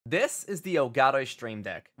This is the Elgato Stream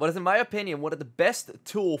Deck. What is, in my opinion, one of the best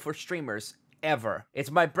tool for streamers ever.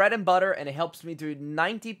 It's my bread and butter, and it helps me do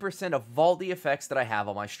 90% of all the effects that I have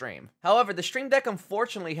on my stream. However, the Stream Deck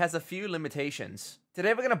unfortunately has a few limitations.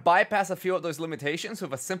 Today we're gonna bypass a few of those limitations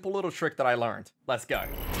with a simple little trick that I learned. Let's go.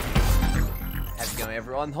 How's it going,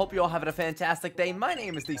 everyone? Hope you all having a fantastic day. My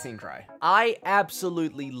name is DeSynkro. I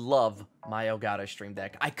absolutely love my Elgato Stream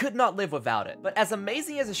Deck. I could not live without it. But as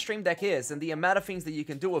amazing as a Stream Deck is and the amount of things that you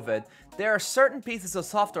can do with it, there are certain pieces of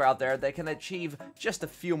software out there that can achieve just a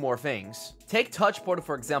few more things. Take Touch Portal,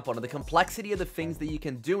 for example, and the complexity of the things that you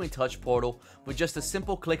can do in Touch Portal with just a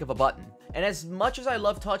simple click of a button. And as much as I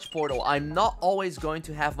love Touch Portal, I'm not always going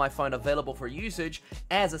to have my phone available for usage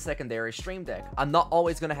as a secondary Stream Deck. I'm not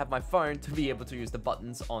always going to have my phone to be able to use the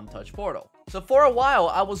buttons on Touch Portal. So for a while,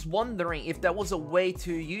 I was wondering if there was a way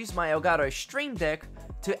to use my Elgato Stream Deck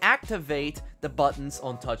to activate the buttons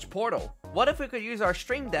on Touch Portal. What if we could use our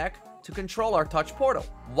Stream Deck to control our Touch Portal?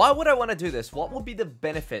 Why would I want to do this? What would be the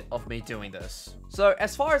benefit of me doing this? So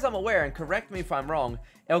as far as I'm aware, and correct me if I'm wrong,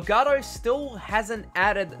 Elgato still hasn't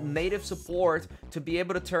added native support to be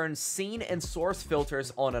able to turn scene and source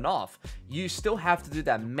filters on and off. You still have to do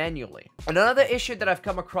that manually. And another issue that I've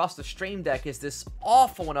come across the Stream Deck is this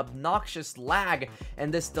awful and obnoxious lag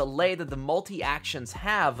and this delay that the multi-actions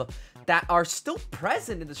have that are still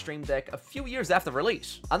present in the Stream Deck a few years after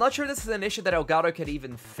release. I'm not sure this is an issue that Elgato can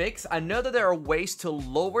even fix. I know that there are ways to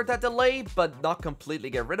lower that delay, but not completely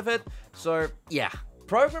get rid of it. So yeah.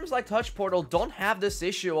 Programs like Touch Portal don't have this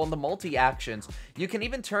issue on the multi-actions. You can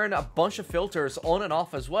even turn a bunch of filters on and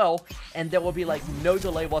off as well, and there will be like no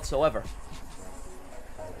delay whatsoever.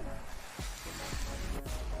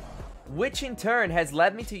 Which in turn has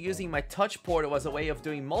led me to using my Touch Portal as a way of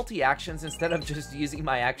doing multi-actions instead of just using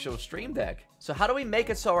my actual Stream Deck. So how do we make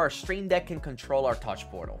it so our Stream Deck can control our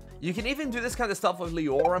Touch Portal? You can even do this kind of stuff with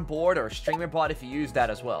Lior on board or StreamerBot if you use that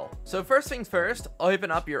as well. So first things first,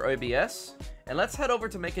 open up your OBS and let's head over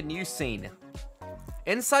to make a new scene.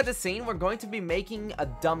 Inside the scene, we're going to be making a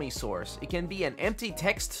dummy source. It can be an empty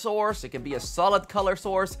text source, it can be a solid color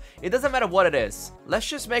source, it doesn't matter what it is. Let's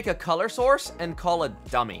just make a color source and call it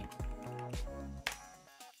dummy.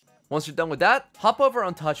 Once you're done with that, hop over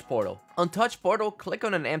on Touch Portal. On Touch Portal, click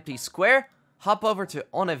on an empty square, hop over to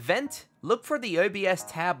On Event, look for the OBS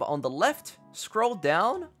tab on the left, scroll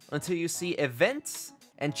down until you see Events,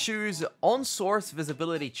 and choose On Source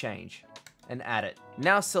Visibility Change, and add it.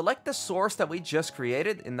 Now select the source that we just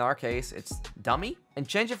created, in our case it's dummy, and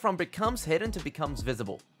change it from becomes hidden to becomes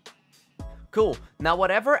visible. Cool. Now,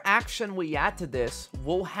 whatever action we add to this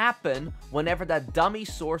will happen whenever that dummy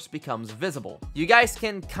source becomes visible. You guys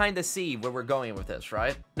can kind of see where we're going with this,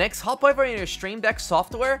 right? Next, hop over in your Stream Deck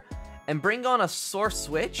software and bring on a source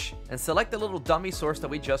switch and select the little dummy source that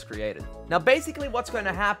we just created. Now, basically what's going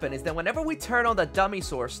to happen is that whenever we turn on that dummy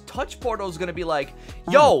source, Touch Portal is going to be like,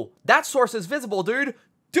 yo, that source is visible, dude.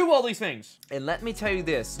 Do all these things. And let me tell you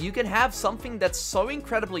this, you can have something that's so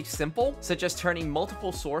incredibly simple, such as turning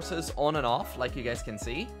multiple sources on and off, like you guys can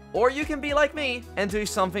see. Or you can be like me and do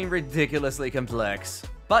something ridiculously complex.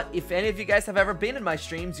 But if any of you guys have ever been in my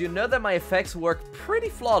streams, you know that my effects work pretty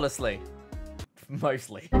flawlessly.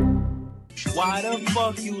 Mostly. Why the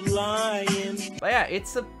fuck you lying? But yeah,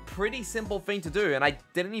 it's a pretty simple thing to do, and I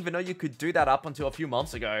didn't even know you could do that up until a few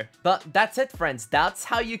months ago. But that's it, friends. That's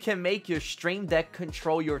how you can make your Stream Deck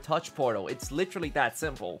control your Touch Portal. It's literally that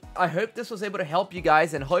simple. I hope this was able to help you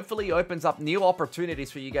guys and hopefully opens up new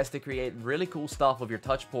opportunities for you guys to create really cool stuff with your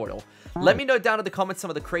Touch Portal. Let me know down in the comments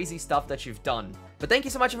some of the crazy stuff that you've done. But thank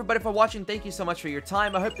you so much, everybody, for watching. Thank you so much for your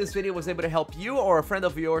time. I hope this video was able to help you or a friend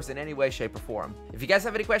of yours in any way, shape, or form. If you guys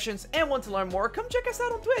have any questions and want to learn more, come check us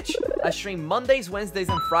out on Twitch. I stream Mondays, Wednesdays,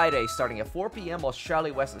 and Fridays starting at 4 p.m.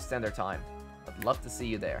 Australia Western Standard Time. I'd love to see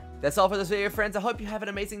you there. That's all for this video, friends. I hope you have an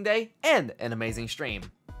amazing day and an amazing stream.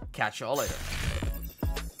 Catch you all later.